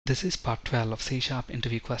This is part 12 of C#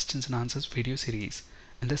 interview questions and answers video series.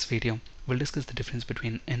 In this video, we'll discuss the difference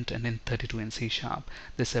between int and int32 in C#.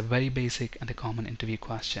 This is a very basic and a common interview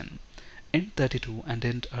question. Int32 and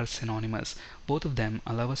int are synonymous. Both of them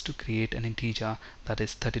allow us to create an integer that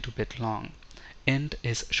is 32-bit long. Int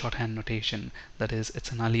is shorthand notation, that is,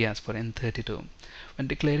 it's an alias for int32. When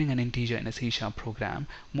declaring an integer in a C# program,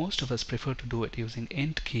 most of us prefer to do it using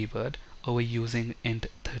int keyword over using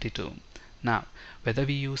int32. Now, whether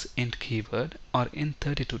we use int keyword or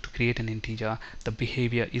int32 to create an integer, the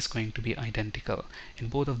behavior is going to be identical. In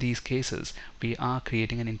both of these cases, we are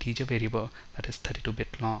creating an integer variable that is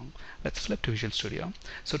 32-bit long. Let's flip to Visual Studio.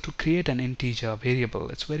 So to create an integer variable,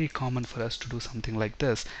 it's very common for us to do something like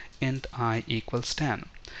this: int I equals 10.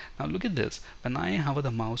 Now look at this. When I hover the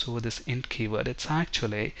mouse over this int keyword, it's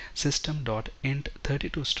actually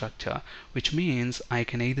system.int32 structure, which means I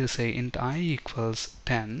can either say int I equals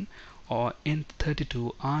 10 or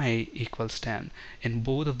int32 I equals 10. In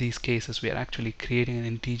both of these cases, we are actually creating an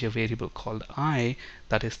integer variable called I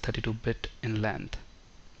that is 32-bit in length.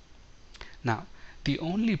 Now, the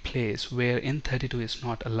only place where int32 is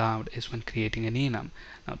not allowed is when creating an enum.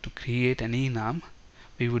 Now, to create an enum,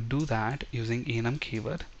 we would do that using enum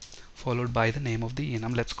keyword followed by the name of the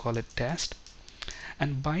enum. Let's call it test.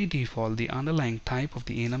 And by default, the underlying type of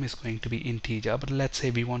the enum is going to be integer, but let's say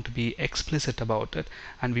we want to be explicit about it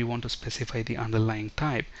and we want to specify the underlying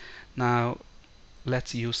type. Now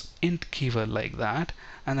let's use int keyword like that,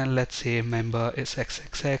 and then let's say member is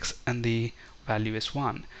xxx and the value is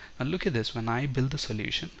 1. Now look at this. When I build the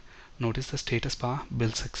solution, notice the status bar: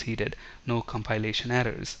 build succeeded, no compilation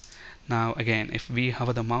errors. Now again, if we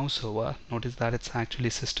hover the mouse over, notice that it's actually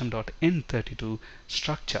system.int32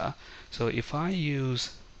 structure. So if I use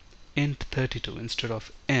int32 instead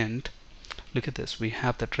of int, look at this, we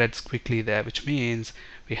have that red squiggly there, which means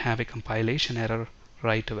we have a compilation error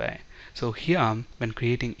right away. So here, when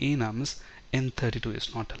creating enums, int32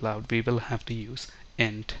 is not allowed. We will have to use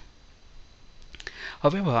int.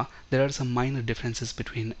 However, there are some minor differences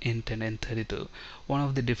between int and int32. One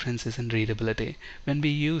of the differences in readability. When we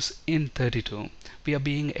use int32, we are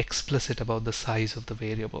being explicit about the size of the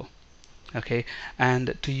variable. Okay,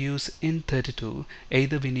 and to use int32,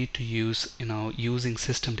 either we need to use using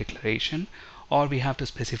system declaration, or we have to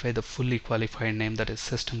specify the fully qualified name, that is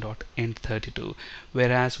system.int32,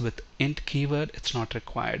 whereas with int keyword it's not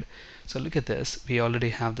required. So look at this, we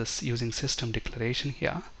already have this using system declaration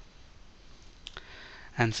here.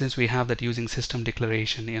 And since we have that using system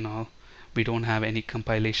declaration, we don't have any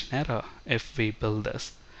compilation error if we build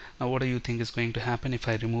this. Now what do you think is going to happen if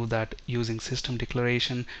I remove that using system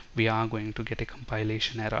declaration? We are going to get a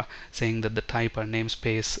compilation error saying that the type or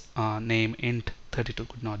namespace name int32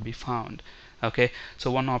 could not be found. Okay,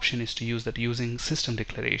 so one option is to use that using system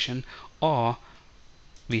declaration, or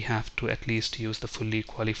we have to at least use the fully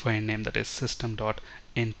qualified name, that is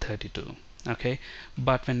system.int32. Okay,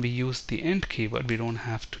 but when we use the int keyword, we don't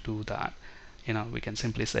have to do that. We can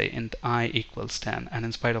simply say int I equals 10, and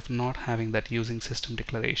in spite of not having that using system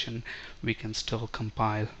declaration, we can still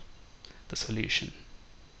compile the solution.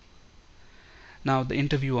 Now the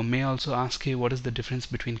interviewer may also ask you what is the difference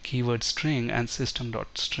between keyword string and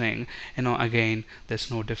system.string. Again, there's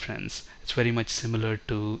no difference. It's very much similar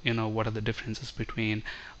to what are the differences between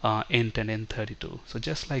int and int32. So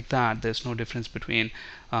just like that, there's no difference between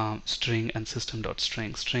string and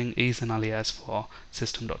system.string. String is an alias for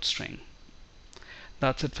system.string.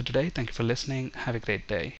 That's it for today. Thank you for listening. Have a great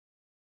day.